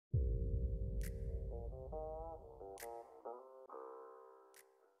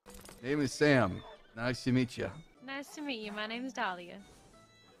Name is Sam. Nice to meet you. Nice to meet you. My name is Dahlia.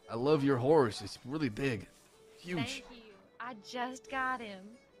 I love your horse. It's really big. Huge. Thank you. I just got him.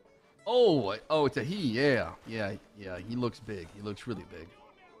 Oh, it's a he. Yeah. He looks big. He looks really big.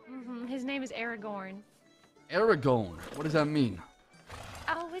 His name is Aragorn. Aragon. What does that mean?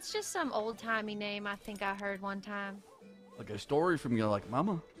 Oh, it's just some old-timey name I think I heard one time. Like a story from your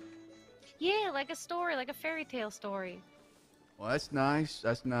mama? Yeah, like a story, like a fairy tale story. Well, that's nice.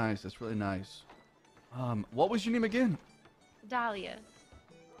 That's nice. That's really nice. What was your name again? Dahlia.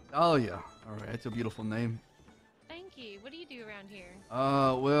 Dahlia. All right, that's a beautiful name. Thank you. What do you do around here?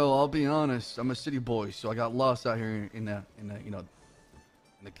 Well, I'll be honest. I'm a city boy, so I got lost out here in the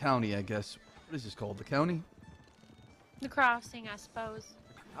county, I guess. What is this called? The county? The crossing, I suppose.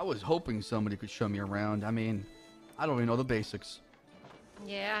 I was hoping somebody could show me around. I mean, I don't even know the basics.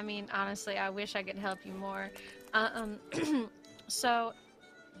 Yeah, I mean, honestly, I wish I could help you more. So,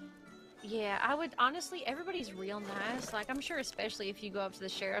 yeah, I would, honestly, everybody's real nice. Like, I'm sure especially if you go up to the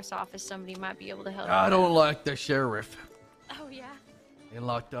sheriff's office, somebody might be able to help you. I don't like the sheriff. Oh, yeah? They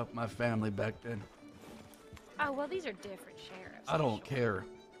locked up my family back then. Oh, well, these are different sheriffs. I don't care.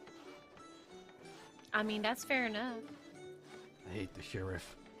 I mean, that's fair enough. I hate the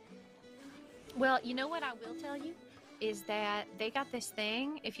sheriff. Well, you know what I will tell you? Is that they got this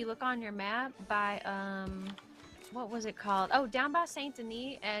thing, if you look on your map, by, what was it called? Oh, down by Saint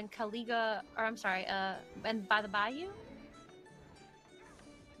Denis and Caliga, or I'm sorry, and by the bayou?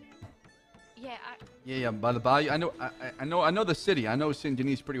 Yeah, Yeah, by the bayou. I know the city. I know Saint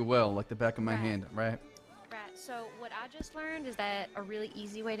Denis pretty well, like the back of my hand, right? Right. So what I just learned is that a really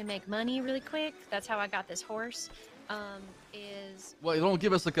easy way to make money really quick, that's how I got this horse, is... Well, you don't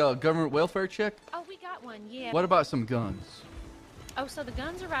give us like a government welfare check? Oh, we got one, yeah. What about some guns? Oh, so the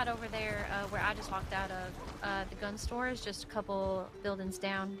guns are right over there where I just walked out of. The gun store is just a couple buildings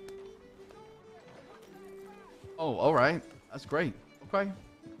down. Oh, all right. That's great. Okay.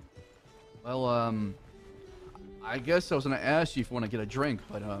 Well, I guess I was going to ask you if you want to get a drink,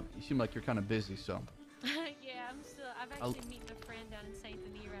 but you seem like you're kind of busy, so... Yeah, I'm actually meeting a friend down in Saint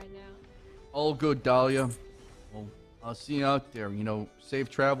Denis right now. All good, Dahlia. Well, I'll see you out there. You know, safe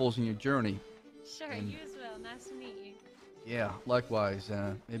travels in your journey. Sure, you as well. Nice to meet you. Yeah, likewise.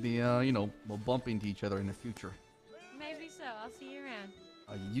 Maybe, you know, we'll bump into each other in the future. Maybe so. I'll see you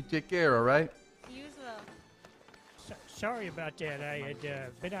around. You take care, all right? You as well. Sorry about that. I had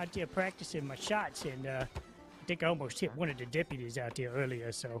been out there practicing my shots, and I think I almost hit one of the deputies out there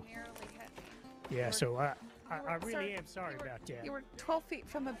earlier, so... Yeah, so I really am sorry about that. You were 12 feet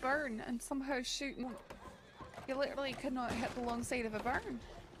from a burn and somehow shooting. You literally could not hit the long side of a burn.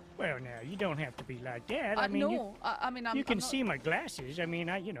 Well, now you don't have to be like that. I mean, no. you can see my glasses. I mean,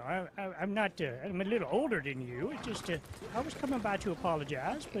 I'm not. I'm a little older than you. It's just, I was coming by to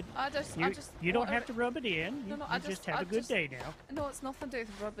apologize, but you don't have to rub it in. You just have a good day now. No, it's nothing to do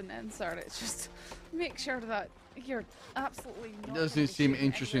with rubbing in, sir. It's just make sure that you're absolutely. It doesn't seem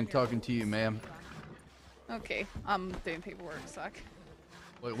interesting talking to you, ma'am. Okay, I'm doing paperwork, Zach.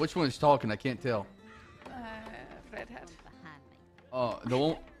 Wait, which one's talking? I can't tell. Redhead. The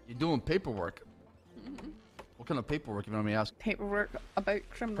one you're doing paperwork. What kind of paperwork, if you want me to ask? Paperwork about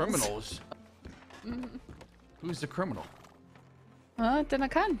criminals. Criminals? Who's the criminal? Then I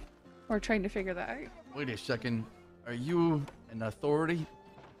can. We're trying to figure that out. Wait a second. Are you an authority?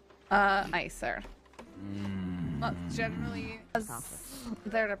 Aye, sir. That's generally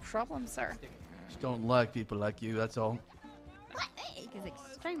they're a problem, sir. Just don't like people like you, that's all. Is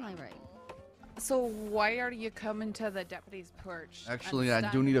extremely rude. So why are you coming to the deputy's porch? Actually,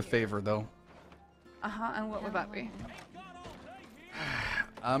 I do need a favor, though. And what would that be?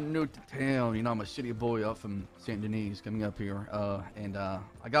 I'm new to town. You know, I'm a city boy up from Saint Denis coming up here. And I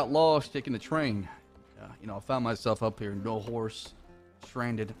got lost taking the train. You know, I found myself up here, no horse,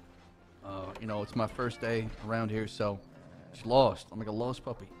 stranded. You know, it's my first day around here, so just lost. I'm like a lost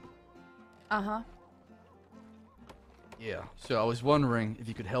puppy. Yeah, so I was wondering if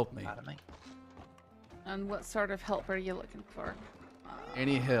you could help me. And what sort of help are you looking for?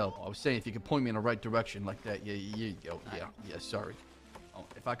 Any help? I was saying if you could point me in the right direction like that. Yeah, you go. Yeah, sorry. Oh,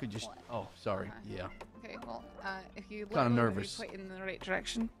 if I could just... Oh, sorry. Yeah. Okay, well, if you kind of nervous. Point in the right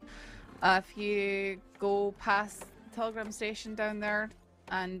direction. If you go past Telegram Station down there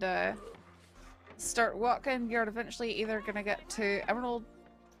and start walking, you're eventually either gonna get to Emerald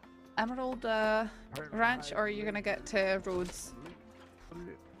Ranch, or you're gonna get to Rhodes.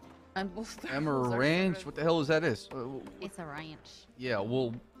 And both Emerald Ranch? What the hell is that? It's a ranch. Yeah, well,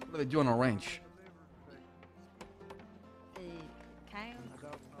 what do they do on a ranch? Cows,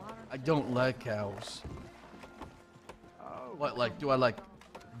 water. I don't like cows. What, like, do I, like,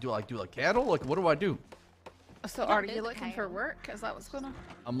 Do I do like cattle? Like, what do I do? So are you looking for work? Is that what's going on?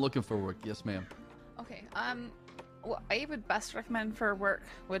 I'm looking for work. Yes, ma'am. Okay. What I would best recommend for work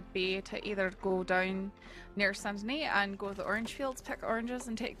would be to either go down near Saint Denis and go to the orange fields, pick oranges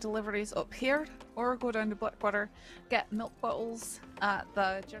and take deliveries up here, or go down to Blackwater, get milk bottles at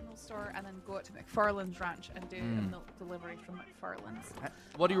the general store, and then go out to McFarlane's ranch and do a milk delivery from McFarlane's.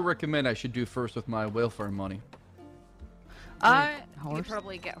 What do you recommend I should do first with my welfare money? You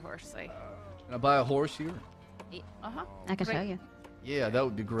probably get a horse, say. Can I buy a horse here? Uh-huh. I can show you. Yeah, that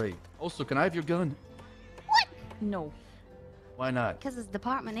would be great. Also, can I have your gun? No. Why not? Because it's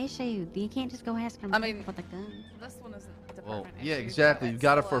department issue. You can't just go ask them for the gun. This one isn't Well, department yeah, issue, exactly. but You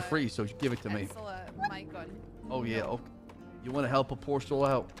got it it's for still free, so give it to me. It's still my gun. Oh, yeah. Okay. You want to help a poor soul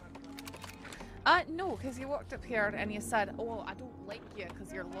out? No, because you walked up here and you said, "Oh, I don't like you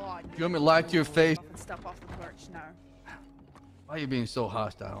because you're law." Do you want me to lie to your face? And step off the porch now. Why are you being so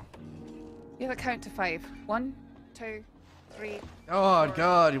hostile? You have a count to 5. 1, 2, 3. Oh, 4.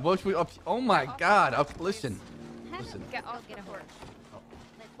 God. What's we up? Oh, my God. Listen. Listen. Get off the porch.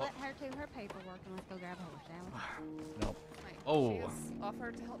 Let her do her paperwork and let's go grab a horse, shall we? No. Right, Oh. She has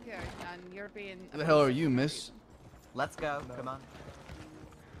offered to help you out, and you're being. Who the hell are you, miss? Let's go. Come on.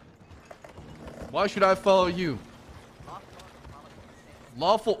 Why should I follow you?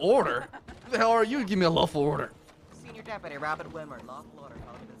 Lawful Order? Who the hell are you to give me a lawful order? Senior Deputy Rabbit Windward, Lawful Order.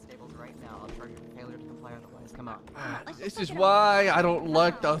 Follow me to the stables right now. I'll charge you for failure to comply otherwise. Come on. This is why I don't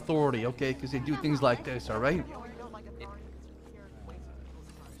like the authority, okay? Because they do things like this, all right?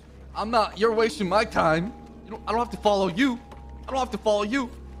 I'm not. You're wasting my time. I don't have to follow you. I don't have to follow you.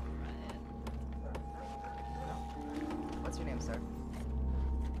 What's your name, sir?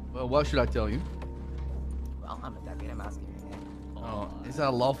 Well, what should I tell you? Well, I'm a deputy. I'm asking your name. Oh, is that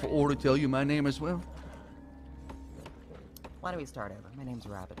a lawful order to tell you my name as well? Why don't we start over? My name's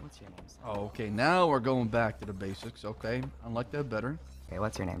Rabbit. What's your name, sir? Oh, okay. Now we're going back to the basics, okay? I like that better. Okay,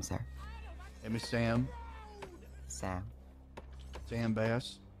 what's your name, sir? Name is Sam. Sam. Sam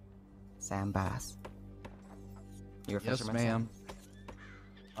Baas. Sam Baas. You're a Yes, fisherman, ma'am.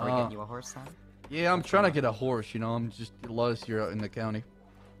 Are we getting you a horse, Sam? Yeah, I'm trying to get a horse, you know. I'm just lost here in the county.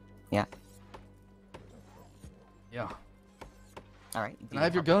 Yeah. Yeah. All right. Can I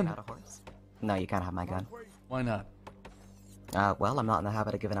have your gun? A horse? No, you can't have my gun. Why not? Well, I'm not in the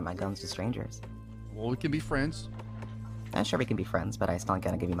habit of giving up my guns to strangers. Well, we can be friends, Sure, we can be friends, but I still ain't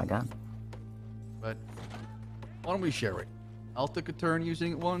gonna give you my gun. but why don't we share it? I'll take a turn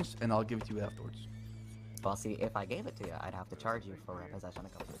using it once, and I'll give it to you afterwards. Well, see, if I gave it to you, I'd have to charge you for possession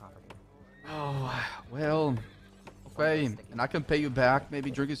of company property. Oh, well, okay. And I can pay you back, maybe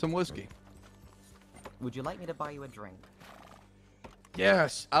drinking some whiskey. Would you like me to buy you a drink?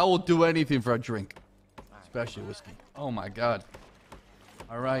 Yes, I will do anything for a drink, especially whiskey. Oh my God.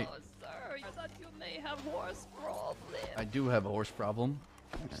 All right. Oh, sir, you thought you may have horse problem. I do have a horse problem.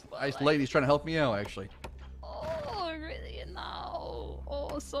 Nice lady's trying to help me out, actually. Oh, really now?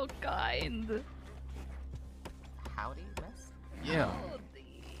 Oh, so kind. Howdy, miss? Yeah. Howdy.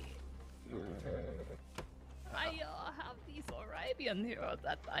 I have this Arabian here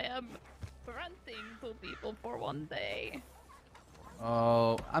that I am renting to people for one day.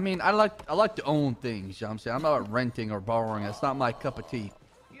 Oh, I mean, I like to own things, you know what I'm saying? I'm not renting or borrowing. That's not my cup of tea.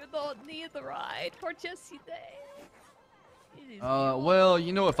 You don't need a ride for just a day. Well,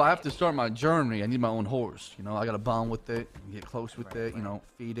 you know, if I have to start my journey, I need my own horse. You know, I gotta bond with it, get close with it, you know,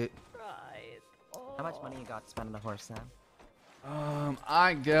 feed it. Right. Oh. How much money you got to spend on the horse, Sam?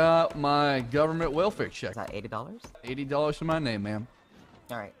 I got my government welfare check. Is that $80? $80 to my name, ma'am.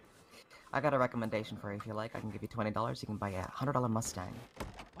 Alright. I got a recommendation for you. If you like, I can give you $20. You can buy a $100 Mustang.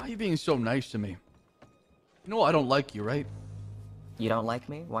 Why are you being so nice to me? You know I don't like you, right? You don't like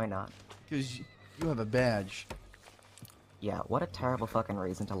me? Why not? Because you have a badge. Yeah, what a terrible fucking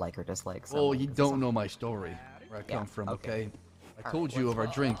reason to like or dislike someone. Oh, you don't know my story, where I Yeah, come from, okay. okay? I Alright, told you what's over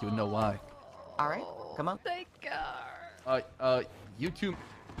a drink, you would know why. Alright, come on. Take care. You two...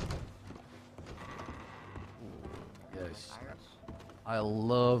 Yes. I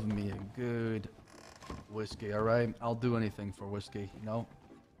love me a good whiskey, alright? I'll do anything for whiskey, you know?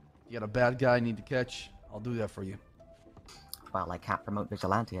 You got a bad guy you need to catch, I'll do that for you. Well, I can't promote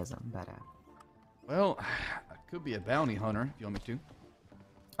vigilantism, but, Well, I could be a bounty hunter, if you want me to.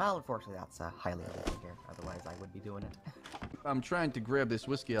 well, unfortunately, that's highly illegal here. Otherwise, I would be doing it. I'm trying to grab this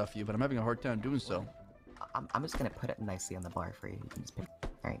whiskey off you, but I'm having a hard time doing so. I'm just gonna put it nicely on the bar for you. You can just pick it.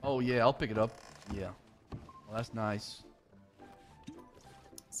 Alright. Oh, yeah, I'll pick it up. Yeah. Well, that's nice.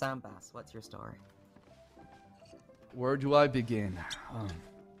 Sam Baas, what's your story? Where do I begin?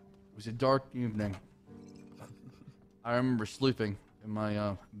 It was a dark evening. I remember sleeping in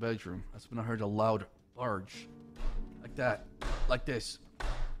my bedroom. That's when I heard a loud barge. Like that. Like this.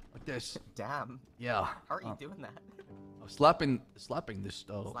 Like this. Damn. Yeah. How are you doing that? I was slapping this Slapping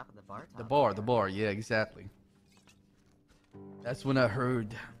the bar top. the bar, yeah, exactly. That's when I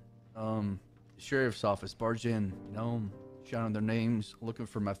heard the sheriff's office barge in, you know, shouting their names, looking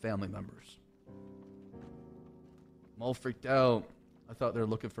for my family members. I'm all freaked out. I thought they were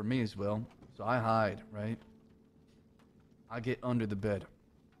looking for me as well, so I hide, right? I get under the bed.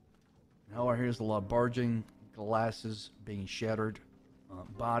 And all I hear is a lot of barging, glasses being shattered,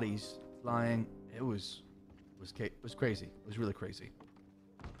 bodies flying. It was crazy. It was really crazy.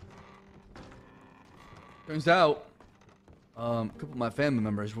 Turns out, a couple of my family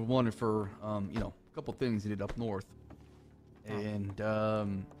members were wanted for, you know, a couple things they did up north, and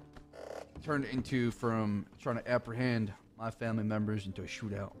turned into from trying to apprehend my family members into a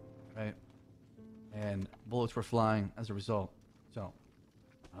shootout, right? And bullets were flying as a result. So,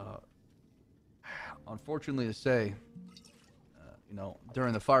 unfortunately to say, you know,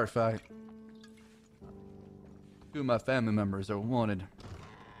 during the firefight, two of my family members that were wanted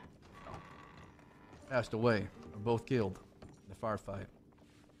passed away, or both killed in the firefight.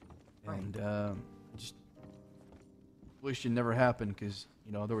 And just wish it never happened, because,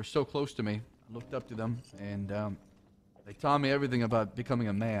 you know, they were so close to me. I looked up to them, and they taught me everything about becoming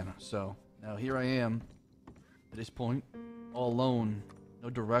a man. So now here I am at this point, all alone, no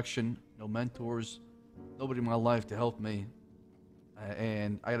direction, no mentors, nobody in my life to help me.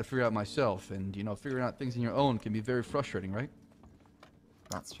 And I got to figure out myself. And, you know, figuring out things on your own can be very frustrating, right?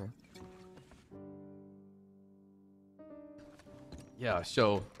 That's true. Yeah,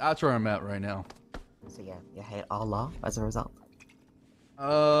 so that's where I'm at right now. So yeah, you hate all law as a result?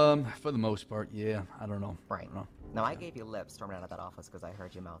 For the most part, yeah. I don't know. Right. I don't know. Now, I gave you lip storming out of that office because I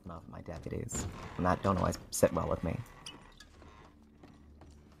heard you mouthing off at my deputies. And that don't always sit well with me.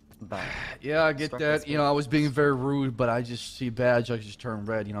 But yeah, I get that. You know, I was being very rude, but I just see badge, I just turn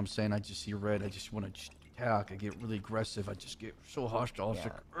red. You know what I'm saying? I just see red. I just want to just attack. I get really aggressive. I just get so hostile. It's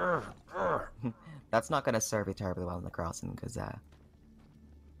like, that's not going to serve you terribly well in the crossing, because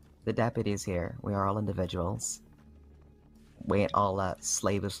the deputies here, we are all individuals. We ain't all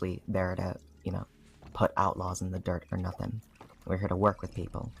slavishly there to, you know, put outlaws in the dirt or nothing. We're here to work with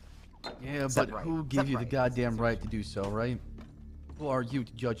people. Yeah, but who gave you the goddamn right to do so, right? Who are you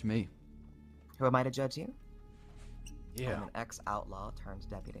to judge me? Who am I to judge you? Yeah. I'm an ex-outlaw turned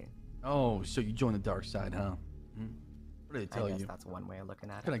deputy. Oh, so you joined the dark side, huh? What did they tell I guess you? that's one way of looking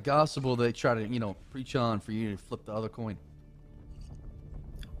at What it. kind of gospel they try to, you know, preach on for you to flip the other coin?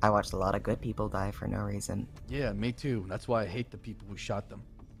 I watched a lot of good people die for no reason. Yeah, me too. That's why I hate the people who shot them.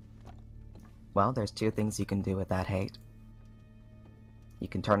 Well, there's two things you can do with that hate. You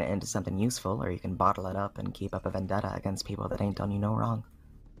can turn it into something useful, or you can bottle it up and keep up a vendetta against people that ain't done you no wrong.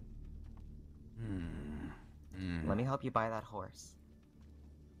 Let me help you buy that horse.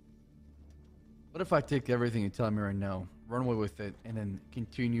 What if I take everything you tell me right now, run away with it, and then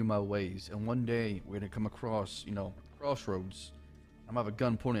continue my ways, and one day we're gonna come across, you know, crossroads. I'm gonna have a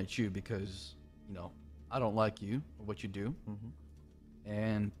gun pointed at you because, you know, I don't like you or what you do,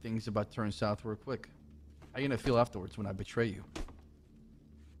 and things about to turn south real quick. How you gonna feel afterwards when I betray you?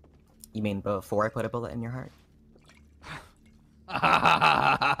 You mean before I put a bullet in your heart?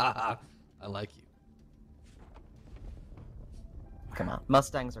 I like you. Come on,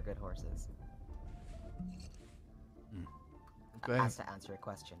 Mustangs are good horses. Okay. As to answer your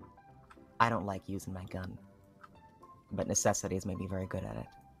question, I don't like using my gun, but necessity has made me very good at it.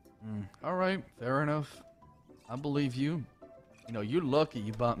 All right, fair enough. I believe you. You know, you're lucky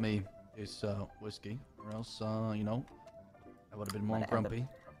you bought me this whiskey, or else, you know, I would have been more grumpy.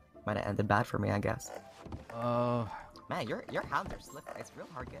 Might have ended bad for me, I guess. Man, your hands are slippery. It's real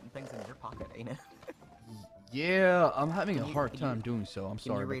hard getting things in your pocket, ain't it? Yeah, I'm having a hard time doing so. I'm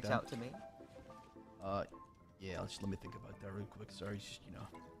sorry. Can you reach about out to me? Yeah, let me think about that real quick. Sorry, just, you know,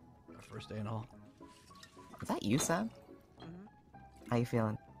 our first day and all. Is that you, Sam? How you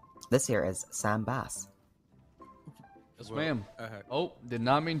feeling? This here is Sam Baas. Yes, ma'am. Oh, did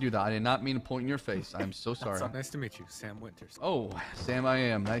not mean to do that. I did not mean to point in your face. I'm so sorry. Nice to meet you, Sam Winters. Oh, Sam, I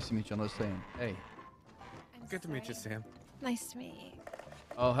am. Nice to meet you. I'm not saying. Hey. Good to meet you, Sam. Nice to meet you.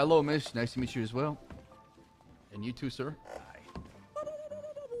 Oh, hello, miss. Nice to meet you as well. And you too, sir.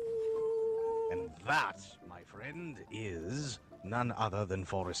 And that, my friend, is none other than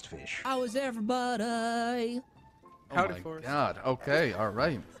Forest Fish. How is everybody? Howdy, Forrest. God. Okay. All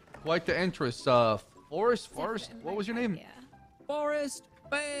right. Quite the interest. Forrest. What was your name? Yeah. Forest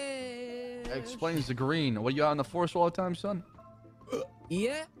Fish. Explains the green. What, you out in the forest all the time, son?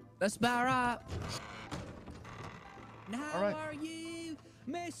 Yeah, that's about right. And how All right. are you,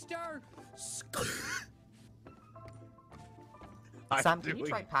 Mr. Sam, can you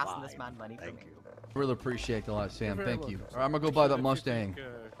try passing this man money for me? Really appreciate it a lot, Sam. You're Thank very you. welcome. All right, I'm gonna go buy that If you Mustang. think,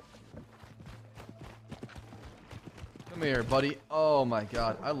 Come here, buddy. Oh my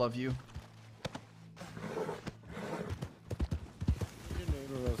God, I love you. your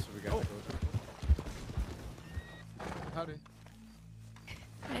name, what else have we got to go to? Howdy.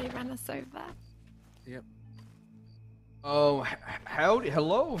 They ran us over. Yep. Oh, howdy,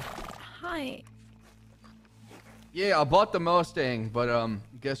 hello. Hi. Yeah, I bought the Mustang, but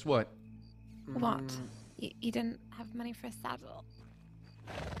guess what? What? You didn't have money for a saddle?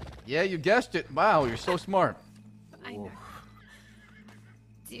 Yeah, you guessed it. Wow, you're so smart. I know.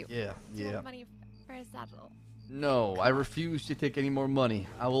 Do you want money for a saddle? No, I refuse to take any more money.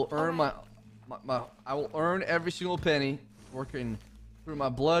 I will earn my I will earn every single penny working through my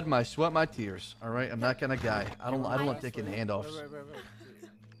blood, my sweat, my tears. All right, I'm that kind of guy. I don't like taking handoffs. Wait.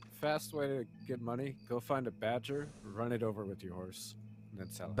 Fast way to get money: go find a badger, run it over with your horse, and then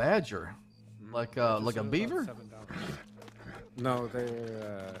sell it. Badger, like a Just beaver? about $7. No,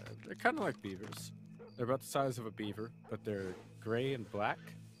 they're kind of like beavers. They're about the size of a beaver, but they're gray and black,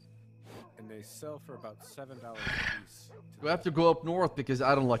 and they sell for about $7 a piece. Do I have to go up north because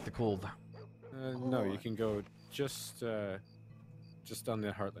I don't like the cold? No, you can go just on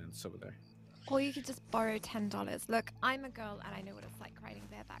the heartlands over there. Or you could just borrow $10. Look, I'm a girl and I know what it's like riding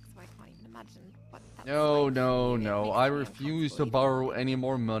bareback, so I can't even imagine what that's No, like. no, It no. makes I me refuse to uncomfortable borrow any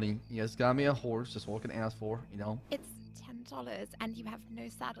more money. You guys got me a horse. That's all I can ask for, you know? It's $10 and you have no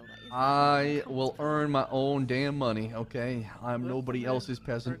saddle. That is I will earn my own damn money, okay? I'm nobody else's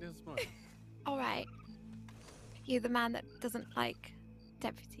peasant. All right. You're the man that doesn't like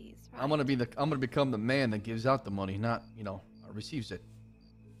deputies, right? I'm gonna become the man that gives out the money, not, you know, receives it.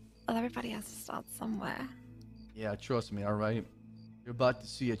 Well, everybody has to start somewhere. Yeah, trust me, all right? You're about to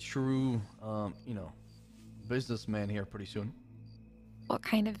see a true, you know, businessman here pretty soon. What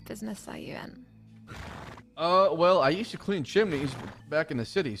kind of business are you in? Well, I used to clean chimneys back in the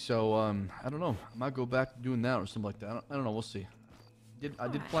city, so, I don't know. I might go back to doing that or something like that. I don't know, we'll see. I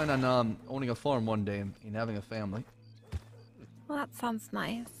did plan on, owning a farm one day and having a family. Well, that sounds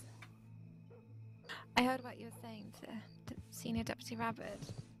nice. I heard what you were saying to Senior Deputy Rabbit.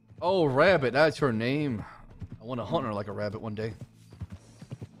 Oh, Rabbit, that's her name. I want to hunt her like a rabbit one day.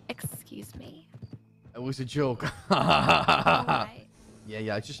 Excuse me. It was a joke. Alright.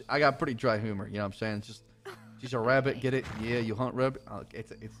 Yeah, I got pretty dry humor, you know what I'm saying? It's just, she's a rabbit, get it? Yeah, you hunt rabbit? It's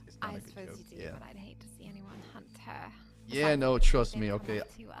not I a good suppose joke. you do, Yeah. but I'd hate to see anyone hunt her. Yeah, no, trust me, They come okay?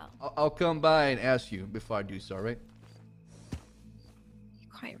 off too well. I'll come by and ask you before I do so, alright?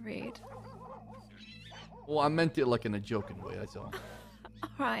 You're quite rude. Well, I meant it like in a joking way, that's all.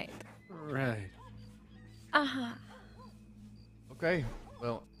 Alright. Right. Uh-huh. Okay,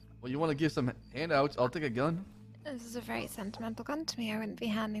 well, you want to give some handouts? I'll take a gun. This is a very sentimental gun to me. I wouldn't be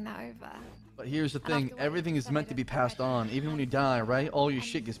handing that over. But here's the I'll have thing, to wait everything is until meant I to be don't passed already on. have Even when you it. die, right? All your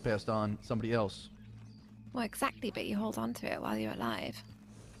shit gets passed on to somebody else. Well, exactly, but you hold on to it while you're alive.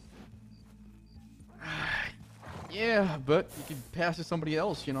 Yeah, but you can pass it to somebody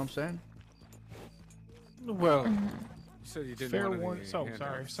else, you know what I'm saying? Well, you said you didn't Fair want any warning. So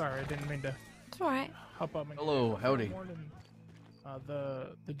handouts. sorry, I didn't mean to It's alright. hop up. And Hello, howdy. Fair warning,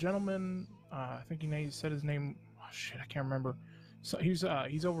 the gentleman, I think he said his name. Oh, shit, I can't remember. So he's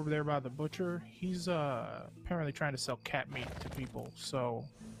over there by the butcher. He's apparently trying to sell cat meat to people. So.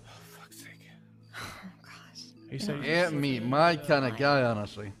 Fuck's sake. Oh, gosh. He said he's Yeah, slipping me, it my in the- kind of guy,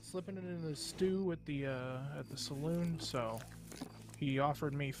 honestly. Slipping it in the stew at the saloon. So he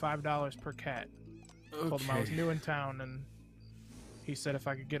offered me $5 per cat. Told him I was new in town, and he said if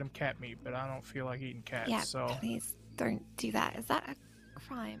I could get him cat meat, but I don't feel like eating cats. Yeah, So please don't do that. Is that a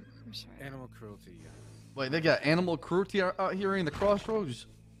crime? I'm sure. Animal cruelty. Yeah. Wait, they got animal cruelty out here in the crossroads?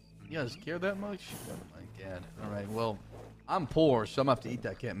 You guys care that much? Oh my god. Alright, well, I'm poor, so I'm gonna have to eat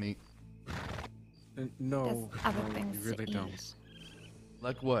that cat meat. No, There's other no, things you really to don't. eat.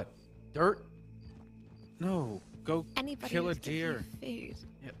 Like what? Dirt? No, go Anybody kill a who's giving you deer. Food.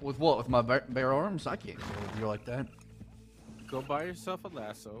 Yeah, with what? With my bare arms? I can't kill a deer like that. Go buy yourself a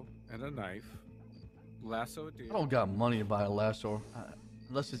lasso and a knife. Lasso a deer. I don't got money to buy a lasso.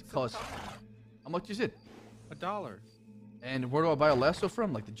 Unless it costs... How much is it? $1. And where do I buy a lasso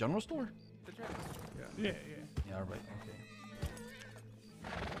from? Like the general store? The general store, yeah. yeah. Yeah, alright, okay.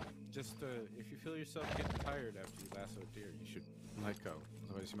 Just if you feel yourself getting tired after you lasso a deer, you should let go.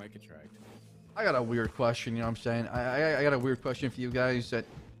 Otherwise, you might get dragged. I got a weird question, you know what I'm saying? I got a weird question for you guys that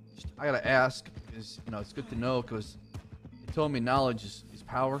I gotta ask, because, you know, it's good to know, because they told me knowledge is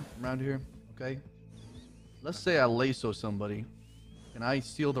power around here, okay? let's say I lasso somebody. Can I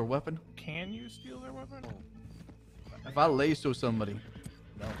steal their weapon? Can you steal their weapon? If I lasso somebody.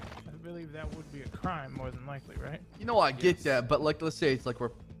 No. I believe that would be a crime more than likely, right? You know, I get that, but like, let's say it's like we're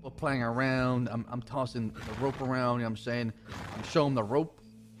playing around. I'm tossing the rope around. You know what I'm saying? I'm showing them the rope,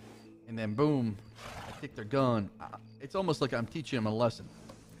 and then boom, I take their gun. It's almost like I'm teaching them a lesson.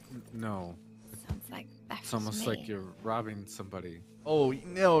 No. Sounds like it's almost like you're robbing somebody. Oh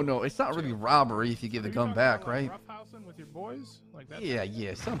no, it's not really robbery if you give the gun back, right? Roughhousing with your boys, like that.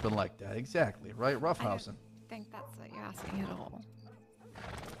 Yeah, something like that. Exactly, right? Roughhousing. I think that's what you're asking at all.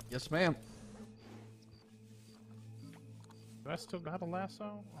 Yes, ma'am. Do I still got a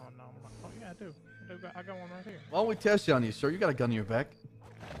lasso? Oh no. Oh yeah, I do. I got one right here. Why don't we test you on you, sir? You got a gun in your back.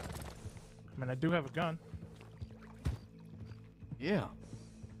 I mean, I do have a gun. Yeah.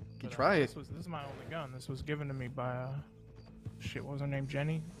 You can try it. This is my only gun. This was given to me by shit. What was her name?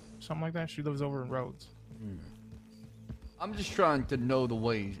 Jenny? Something like that. She lives over in Rhodes. I'm just trying to know the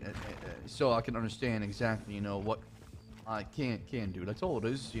ways, so I can understand exactly, you know, what I can do. That's all it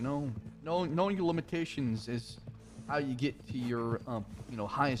is, you know. Knowing your limitations is how you get to your, you know,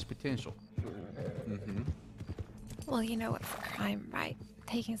 highest potential. Well, you know it's a crime, right?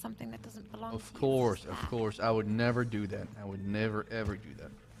 Taking something that doesn't belong to you. Of course. I would never do that. I would never, ever do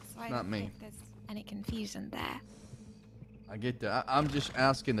that. So I Not don't me. think there's any confusion there. I get that. I'm just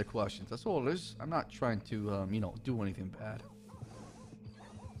asking the questions. That's all it is. I'm not trying to, you know, do anything bad.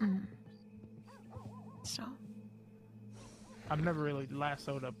 So. I've never really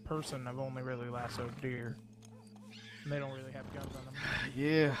lassoed a person. I've only really lassoed deer. And they don't really have guns on them.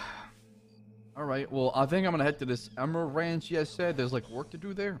 Yeah. All right. Well, I think I'm gonna head to this Emerald Ranch. You said there's like work to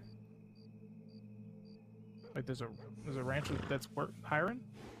do there. Like there's a ranch that's hiring.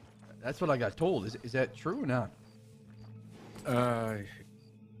 That's what I got told. Is that true or not? I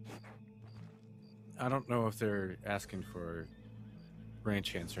don't know if they're asking for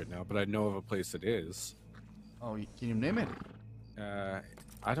ranch hands right now, but I know of a place that is. Oh, can you name it?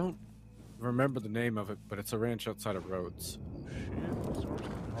 I don't remember the name of it, but it's a ranch outside of Rhodes.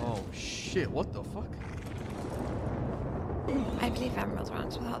 Oh shit! What the fuck? I believe Emerald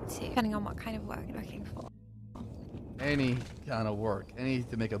Ranch will help too, depending on what kind of work you're looking for. Any kind of work, any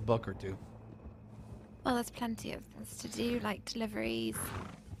to make a buck or two. Well, there's plenty of things to do, like deliveries.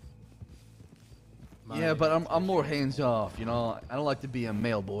 Yeah, but I'm more hands off. You know, I don't like to be a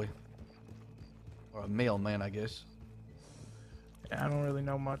mail boy or a mailman, I guess. Yeah, I don't really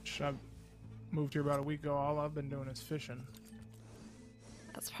know much. I've moved here about a week ago. All I've been doing is fishing.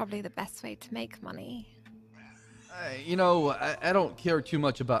 That's probably the best way to make money. You know, I don't care too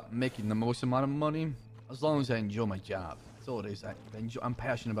much about making the most amount of money, as long as I enjoy my job. That's all it is. I'm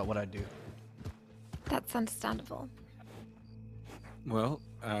passionate about what I do. That's understandable. Well,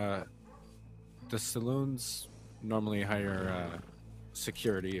 the saloons normally hire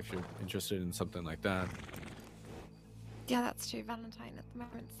security if you're interested in something like that. Yeah, that's true. Valentine at the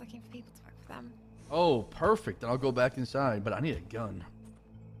moment is looking for people to work for them. Oh, perfect. Then I'll go back inside, but I need a gun.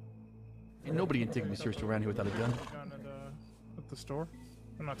 And nobody can take me seriously around here without a gun. At the store.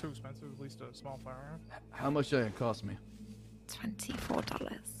 They're not too expensive, at least a small firearm. How much did it cost me?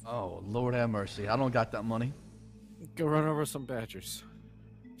 $24. Oh, Lord have mercy. I don't got that money. Go run over some badgers.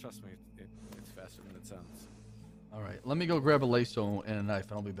 Trust me, it's faster than it sounds. All right, let me go grab a lasso and a knife,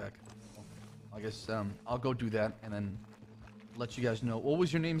 and I'll be back. I guess I'll go do that and then let you guys know. What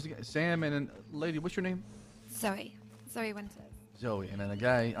was your names again? Sam, and then lady, what's your name? Zoe. Zoe Winters. Zoe, and then a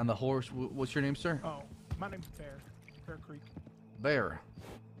guy on the horse. What's your name, sir? Oh, my name's Bear. Bear Creek. Bear.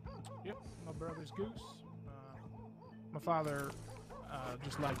 Yep, my brother's Goose. My father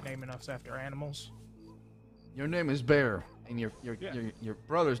just liked naming us after animals. Your name is Bear, and your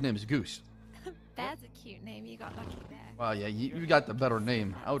brother's name is Goose. Bear's a cute name. You got lucky there. Wow, yeah, you got the better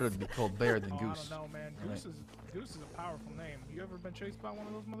name. I would have been called Bear than Goose. I don't know, man. Goose is a powerful name. You ever been chased by one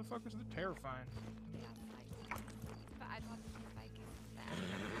of those motherfuckers? They're terrifying. But I'd want to be like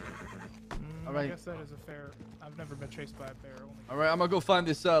All right. I guess that is a fair. I've never been chased by a bear. All right, I'm gonna go find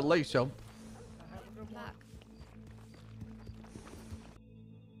this lasso. Good luck.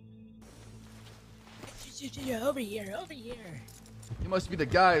 Over here, over here. You must be the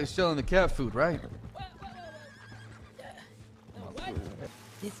guy who's selling the cat food, right? What?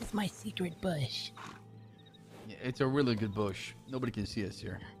 This is my secret bush. Yeah, it's a really good bush. Nobody can see us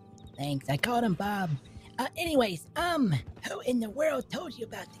here. Thanks, I called him Bob. Anyways, who in the world told you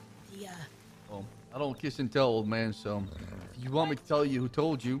about the Well, I don't kiss and tell, old man, so if you want me to tell you who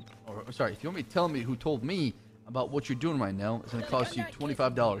told you, or sorry, if you want me to tell me who told me about what you're doing right now, it's gonna cost you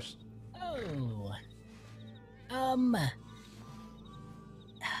 $25. Oh.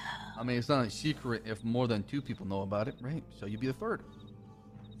 I mean, it's not a secret if more than 2 people know about it, right? So you'd be the 3rd.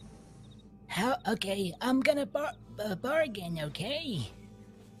 How? Okay, I'm gonna bargain, okay?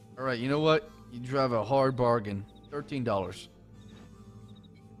 All right, you know what? You drive a hard bargain. $13.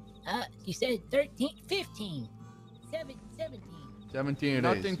 You said 13, 15, 17. 17 it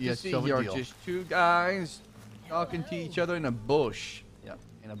Nothing is. to Yes, see so we are here. just 2 guys talking to each other in a bush. Yeah,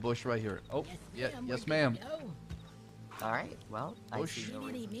 in a bush right here. Oh, yes, ma'am. All right. Well, I Bush. see no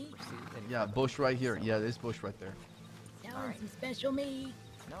reason to pursue any Yeah, further bush right pursuit, here. so- Yeah, this bush right there. Selling some special meat.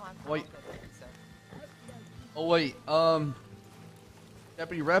 No, I'm Wait. all good, sir. Oh wait,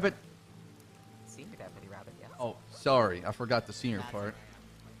 Deputy Rabbit. Senior Deputy Rabbit, yes. Oh, sorry, I forgot the senior part.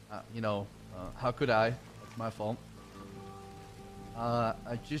 How could I? That's my fault.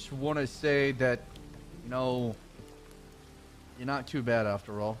 I just want to say that, you're not too bad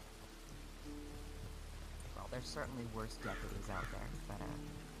after all. Well, there's certainly worse deputies out there, but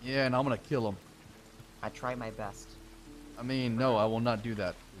Yeah, and I'm gonna kill him. I try my best. I mean, no, I will not do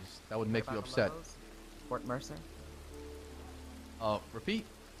that. 'Cause that would make What you about upset. Lobos? Fort Mercer? Repeat?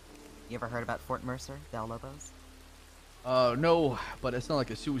 You ever heard about Fort Mercer, Del Lobos? No, but it's not like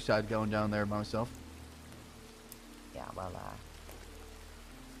a suicide going down there by myself. Yeah, well,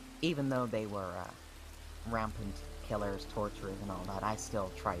 even though they were rampant killers, torturers, and all that, I still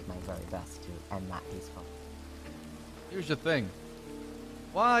tried my very best to end that peacefully. Here's the thing.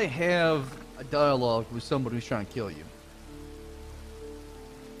 Why have a dialogue with somebody who's trying to kill you?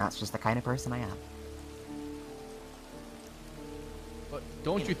 That's just the kind of person I am. But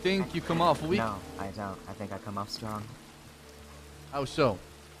don't you think you come off weak? No, I don't. I think I come off strong. How so?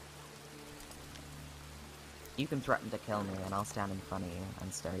 You can threaten to kill me, and I'll stand in front of you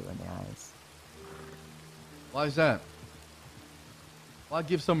and stare you in the eyes. Why is that? Why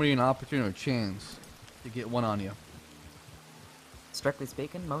give somebody an opportunity or chance to get one on you? Strictly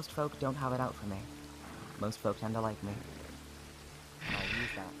speaking, most folk don't have it out for me. Most folk tend to like me. And I'll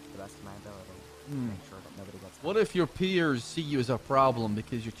use that to the best of my ability to make sure that nobody gets What if your peers see you as a problem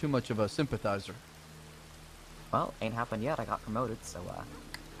because you're too much of a sympathizer? Well, ain't happened yet. I got promoted, so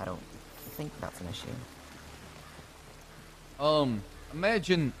I don't think that's an issue.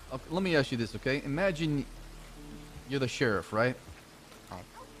 Imagine, let me ask you this, okay? Imagine you're the sheriff, right? Right.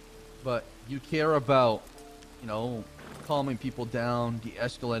 But you care about, calming people down,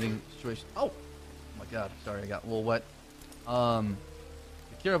 de-escalating situations. Oh my God, sorry, I got a little wet. You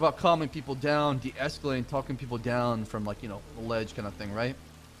care about calming people down, de-escalating, talking people down from the ledge kind of thing, right?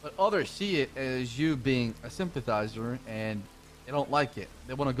 But others see it as you being a sympathizer and they don't like it.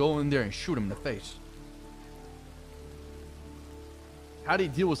 They want to go in there and shoot him in the face. How do you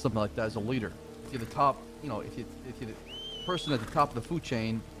deal with something like that as a leader? If you're the top, if you're the person at the top of the food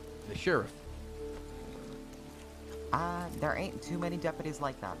chain, the sheriff. There ain't too many deputies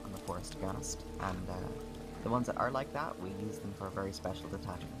like that on the force, to be honest. And the ones that are like that, we use them for very special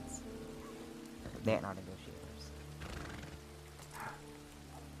detachments. They ain't our negotiators.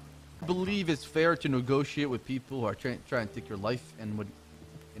 I believe it's fair to negotiate with people who are trying to take your life and would,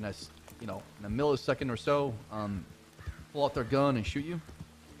 in a millisecond or so, pull out their gun and shoot you.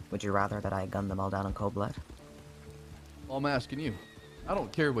 Would you rather that I gun them all down in cold blood? Well, I'm asking you. I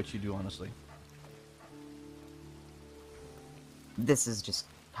don't care what you do, honestly. This is just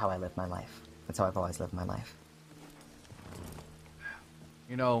how I live my life. That's how I've always lived my life.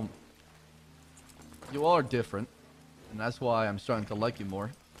 You are different, and that's why I'm starting to like you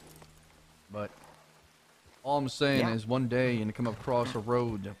more. But all I'm saying is one day you're gonna come across a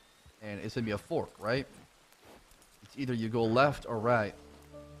road, and it's gonna be a fork, right? It's either you go left or right,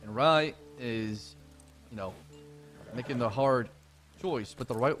 and right is, making the hard choice, but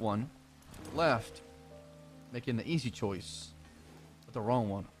the right one. Left, making the easy choice, but the wrong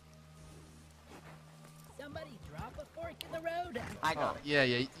one. Somebody drop a fork in the road. I got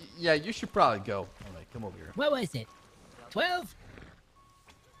it. Yeah, you should probably go. All right, come over here. What was it? 12?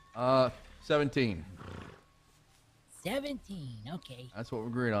 17. 17, okay. That's what we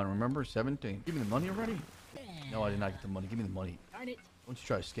agreed on, remember? 17. Give me the money already? Yeah. No, I did not get the money. Give me the money. Darn it. Don't you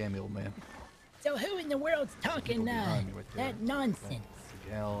try to scam me, old man. So who in the world's talking behind me right there. that nonsense?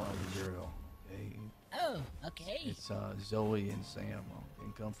 Gal a year ago. Okay. Oh, okay. It's Zoe and Sam. Well,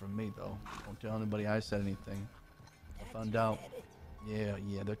 didn't come from me though. Don't tell anybody I said anything. I found out. Yeah,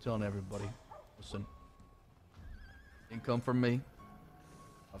 they're telling everybody. Listen. Didn't come from me.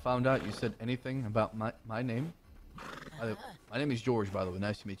 I found out you said anything about my name. My name is George, by the way.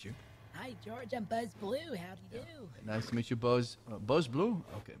 Nice to meet you. Hi, George. I'm Buzz Blue. How do you do? Nice to meet you, Buzz. Buzz Blue?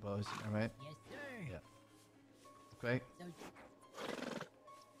 Okay, Buzz. All right. Yes, sir. Yeah. Okay.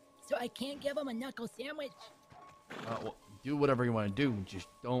 So I can't give him a knuckle sandwich. Well, do whatever you want to do. Just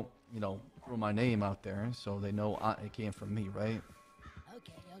don't, you know, throw my name out there so they know it came from me, right?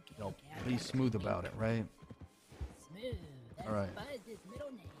 Okay. You know, be smooth about it, right? Smooth. All right. Buzz's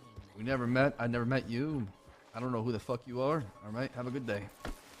middle name. We never met. I never met you. I don't know who the fuck you are. All right. Have a good day.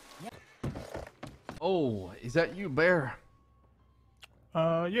 Oh, is that you, Bear?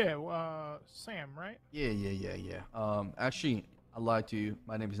 Yeah, Sam, right? Yeah. Actually, I lied to you.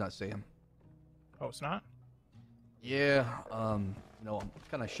 My name is not Sam. Oh, it's not? Yeah, you know, I'm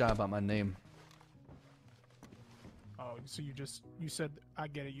kind of shy about my name. Oh, so you said, I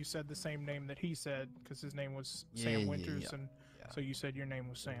get it. You said the same name that he said because his name was Sam Winters, and so you said your name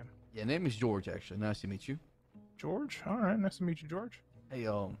was Sam. Yeah, name is George, actually. Nice to meet you. George? All right, nice to meet you, George. Hey,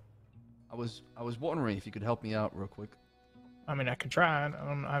 I was wondering if you could help me out real quick. I mean, I could try. I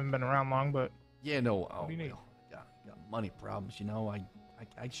haven't been around long, but yeah, no. What do you need? Got money problems, you know.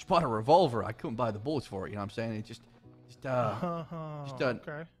 I just bought a revolver. I couldn't buy the bullets for it. You know what I'm saying? It just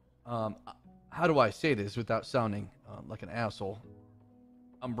okay. How do I say this without sounding like an asshole?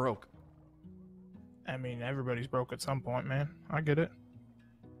 I'm broke. I mean, everybody's broke at some point, man. I get it.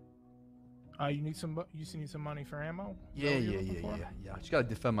 You need some money for ammo? Yeah. I just gotta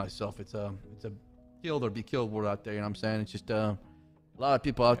defend myself. It's a killed or be killed word out there. You know what I'm saying? It's just a lot of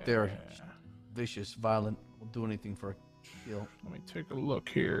people out there, vicious, violent, will do anything for a kill. Let me take a look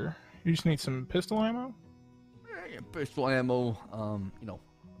here. You just need some pistol ammo? Yeah, pistol ammo. You know,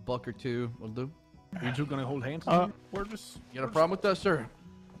 a buck or two will do. Are you two gonna hold hands? We're just. You got a problem with that, sir?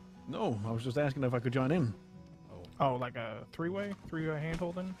 No, I was just asking if I could join in. Oh, like a three-way hand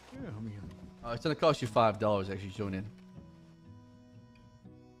holding? Yeah, I mean. It's gonna cost you $5 actually to join in.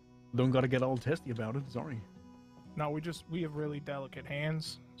 Don't gotta get all testy about it. Sorry. No, we have really delicate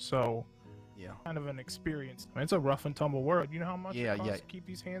hands, so yeah, kind of an experience. I mean, it's a rough and tumble world. You know how much it costs yeah. to keep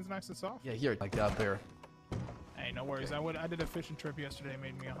these hands nice and soft? Yeah, here, like that, Bear. Hey, no worries. Okay. I did a fishing trip yesterday.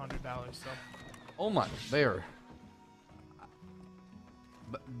 Made me $100. So. Oh my, Bear.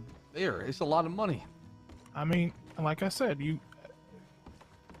 Bear, it's a lot of money. I mean, like I said,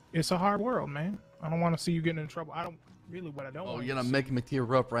 it's a hard world, man. I don't want to see you getting in trouble. I don't want. Oh, you're gonna make me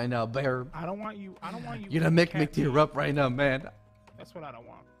tear up right now, Bear. I don't want you. You're gonna make me tear up right now, man. That's what I don't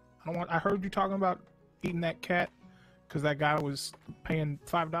want. I heard you talking about eating that cat because that guy was paying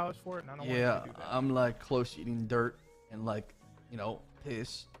 $5 for it, and I don't want you to do that. I'm like close to eating dirt and like, you know,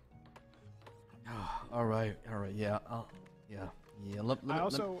 piss. All right, yeah, yeah.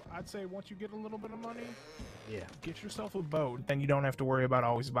 I'd say once you get a little bit of money, yeah, get yourself a bow. Then you don't have to worry about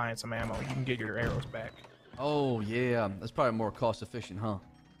always buying some ammo. You can get your arrows back. Oh yeah, that's probably more cost efficient, huh?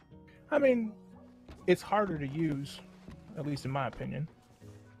 I mean, it's harder to use, at least in my opinion.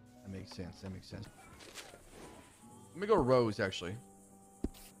 That makes sense. Let me go Rose actually.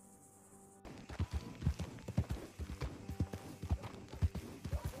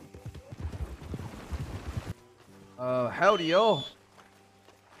 Howdy, y'all.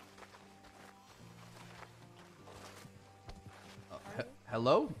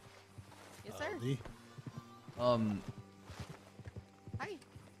 Hello? Yes, sir. Hi.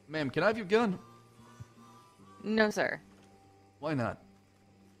 Ma'am, can I have your gun? No, sir. Why not?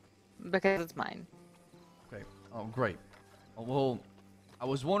 Because it's mine. Okay. Oh, great. Oh, well, I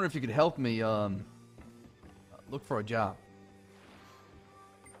was wondering if you could help me, look for a job.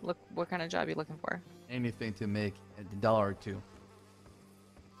 Look, what kind of job are you looking for? Anything to make $1 or $2.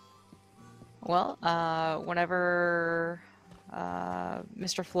 Well, whenever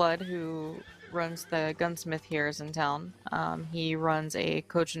Mr. Flood, who runs the gunsmith here, is in town, he runs a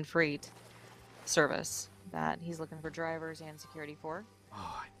coach and freight service that he's looking for drivers and security for.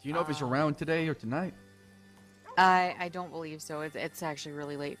 Oh, do you know if he's around today or tonight? I don't believe so. It's actually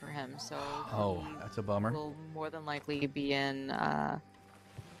really late for him, so. Oh, that's a bummer. Will more than likely be in or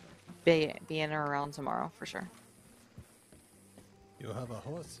around tomorrow for sure. You have a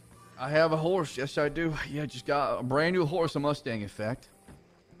horse? I have a horse. Yes, I do. Yeah, just got a brand new horse, a Mustang, in fact.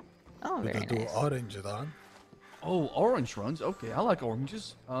 Oh, very nice. Do orange run? Oh, orange runs. Okay, I like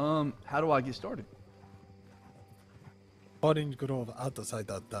oranges. How do I get started? Orange Grove outside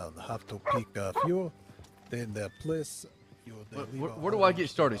of town. Have to pick a few. Then the place you where do I get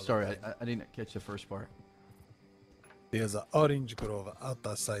started? Sorry, I didn't catch the first part. There's an Orange Grove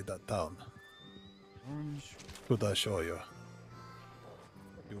outside of town. Orange. Could I show you?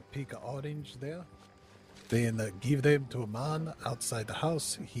 You pick an orange there. Then give them to a man outside the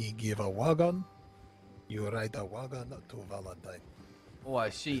house. He give a wagon. You ride a wagon to Valentine. Oh, I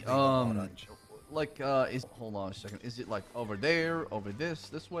see. Orange. Like, hold on a second. Is it like over there, over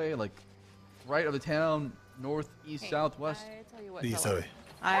this way, like right of the town, north, east, south, west? I tell you what,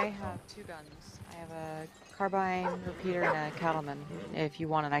 I have 2 guns. I have a carbine, repeater, and a cattleman. If you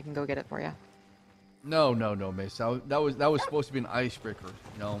want it, I can go get it for you. No, Miss. That was supposed to be an icebreaker.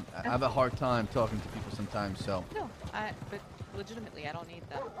 You know, I have a hard time talking to people sometimes. So. No, but legitimately, I don't need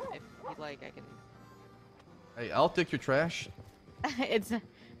them. If you'd like, I can. Hey, I'll take your trash. It's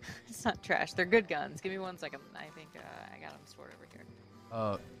not trash. They're good guns. Give me 1 second. I think I got them stored over here.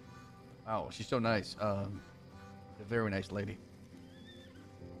 Wow, she's so nice. A very nice lady.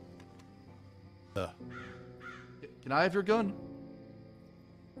 Can I have your gun?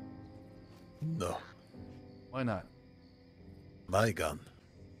 No. Why not? My gun.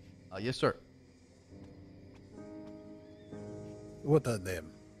 Yes, sir. What a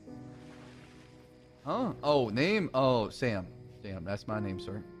name? Huh? Oh, name? Oh, Sam. Sam, that's my name,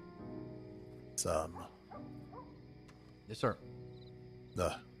 sir. Sam. Yes, sir.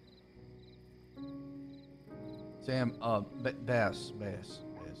 No. Sam, Baas. That's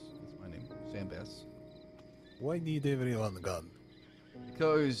my name. Sam Baas. Why need everyone a gun?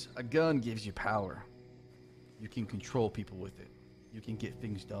 Because a gun gives you power. You can control people with it. You can get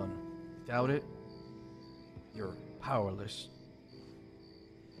things done. Without it, you're powerless.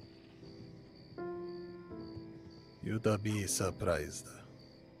 You'd be surprised.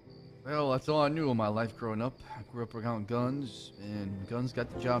 Well, that's all I knew in my life growing up. I grew up around guns, and guns got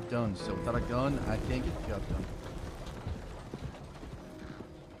the job done. So without a gun, I can't get the job done.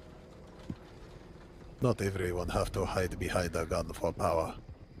 Not everyone have to hide behind a gun for power.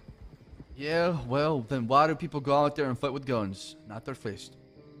 Yeah, well, then why do people go out there and fight with guns, not their fist?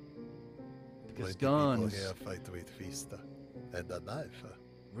 Because guns. People here fight with fist and a knife.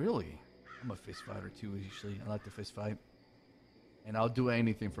 Really? I'm a fist fighter too, usually. I like to fist fight. And I'll do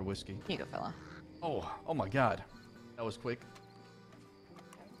anything for whiskey. Here you go, fella. Oh my god. That was quick.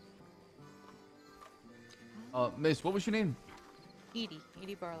 Miss, what was your name? Edie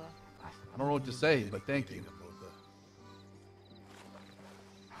Barlow. I don't know what to say, but thank you.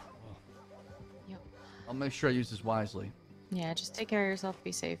 Yep. I'll make sure I use this wisely. Yeah, just take care of yourself.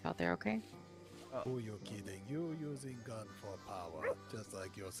 Be safe out there, okay? Who you kidding? You using gun for power, just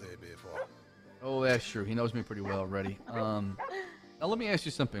like you said before. Oh, that's true. He knows me pretty well already. Now let me ask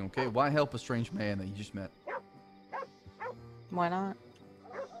you something, okay? Why help a strange man that you just met? Why not?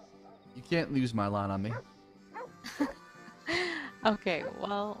 You can't lose my line on me. Okay,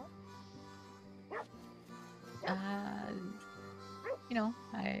 well, you know,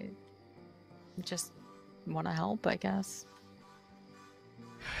 I just want to help, I guess.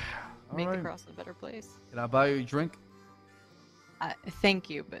 Make the cross a better place. Can I buy you a drink? Thank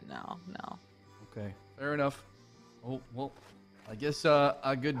you, but no. Okay, fair enough. Oh well, I guess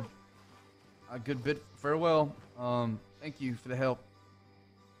a good bit farewell. Thank you for the help.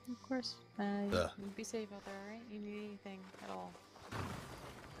 Of course. Be safe out there, alright? You need anything at all.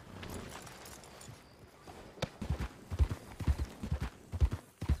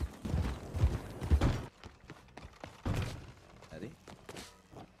 Eddie?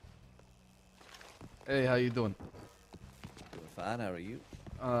 Hey, how you doing? Doing fine, how are you?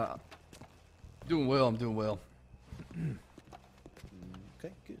 Doing well, I'm doing well.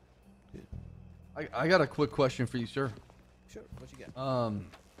 Okay, good. I got a quick question for you, sir. Sure, what you got?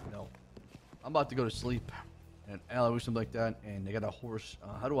 You know, I'm about to go to sleep, an alley or something like that, and they got a horse.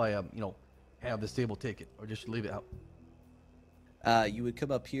 How do I, have the stable ticket, or just leave it out? You would come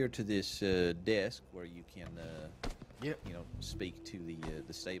up here to this desk where you can, yep. Speak to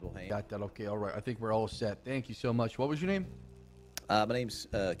the stable hand. Got that? Okay, all right. I think we're all set. Thank you so much. What was your name? My name's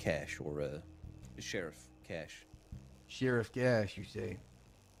Cash, or Sheriff Cash. Sheriff Cash, you say?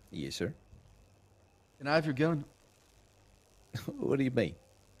 Yes, sir. Can I have your gun? What do you mean?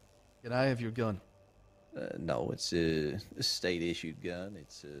 Can I have your gun? No, it's a state-issued gun.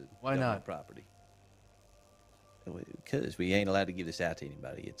 It's Why not? Property. Because we ain't allowed to give this out to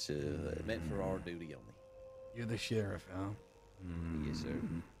anybody. It's meant for our duty only. You're the sheriff, huh? Yes, sir.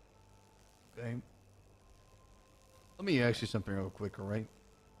 Okay. Let me ask you something real quick, all right?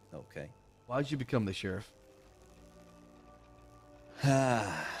 Okay. Why'd you become the sheriff?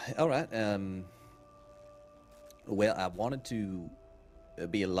 All right. Well, I wanted to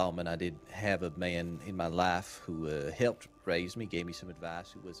be a lawman. I did have a man in my life who helped raise me, gave me some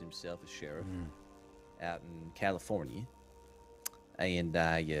advice, who was himself a sheriff out in California. And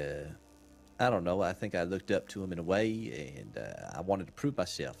I don't know, I think I looked up to him in a way, and I wanted to prove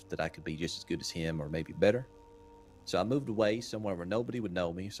myself that I could be just as good as him or maybe better. So I moved away somewhere where nobody would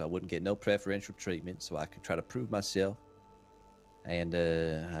know me, so I wouldn't get no preferential treatment, so I could try to prove myself. And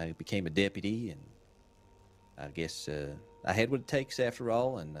I became a deputy, and I guess I had what it takes after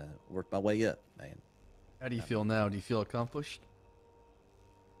all, and worked my way up, man. How do you feel now? Do you feel accomplished?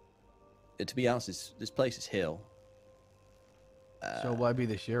 to be honest, this place is hell. So why be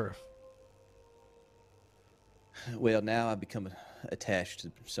the sheriff? Well, now I've become attached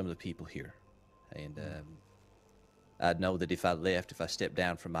to some of the people here, and I know that if I stepped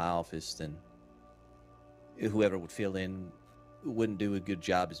down from my office, then whoever would fill in wouldn't do a good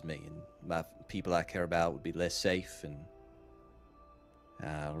job as me, and my people I care about would be less safe, and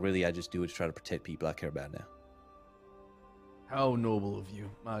really I just do it to try to protect people I care about now. How noble of you.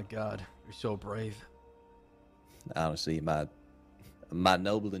 My God, you're so brave. Honestly, my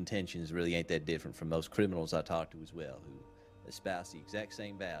noble intentions really ain't that different from most criminals I talk to as well, who espouse the exact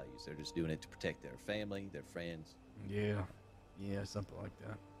same values. They're just doing it to protect their family, their friends. Yeah, something like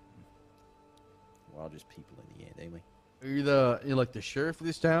that. We're all just people in the end, ain't we? You're like the sheriff of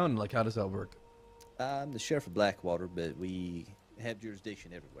this town? Like, how does that work? I'm the sheriff of Blackwater, but we have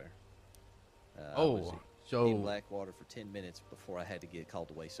jurisdiction everywhere. So in Blackwater for 10 minutes before I had to get called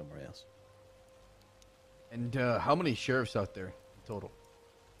away somewhere else. And how many sheriffs out there in total?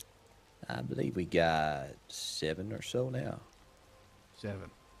 I believe we got 7 or so now. 7.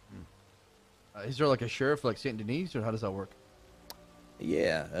 Is there like a sheriff like St. Denis, or how does that work?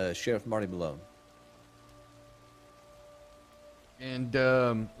 Yeah, Sheriff Marty Malone. And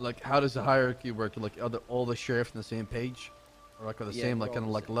like, how does the hierarchy work? Like, are all the sheriffs on the same page, or like are the same, like kind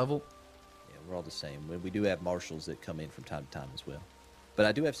of like level? Yeah, we're all the same. We do have marshals that come in from time to time as well. But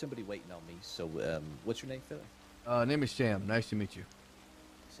I do have somebody waiting on me. So, what's your name, fella? Name is Sam. Nice to meet you.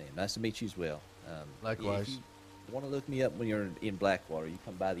 Sam, nice to meet you as well. Likewise. If you want to look me up when you're in Blackwater, you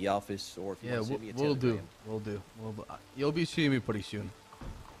come by the office, or if you want to send me a telegram. We'll do. You'll be seeing me pretty soon.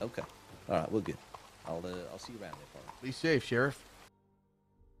 Okay. All right. Well, good. I'll see you around there, partner. Be safe, Sheriff.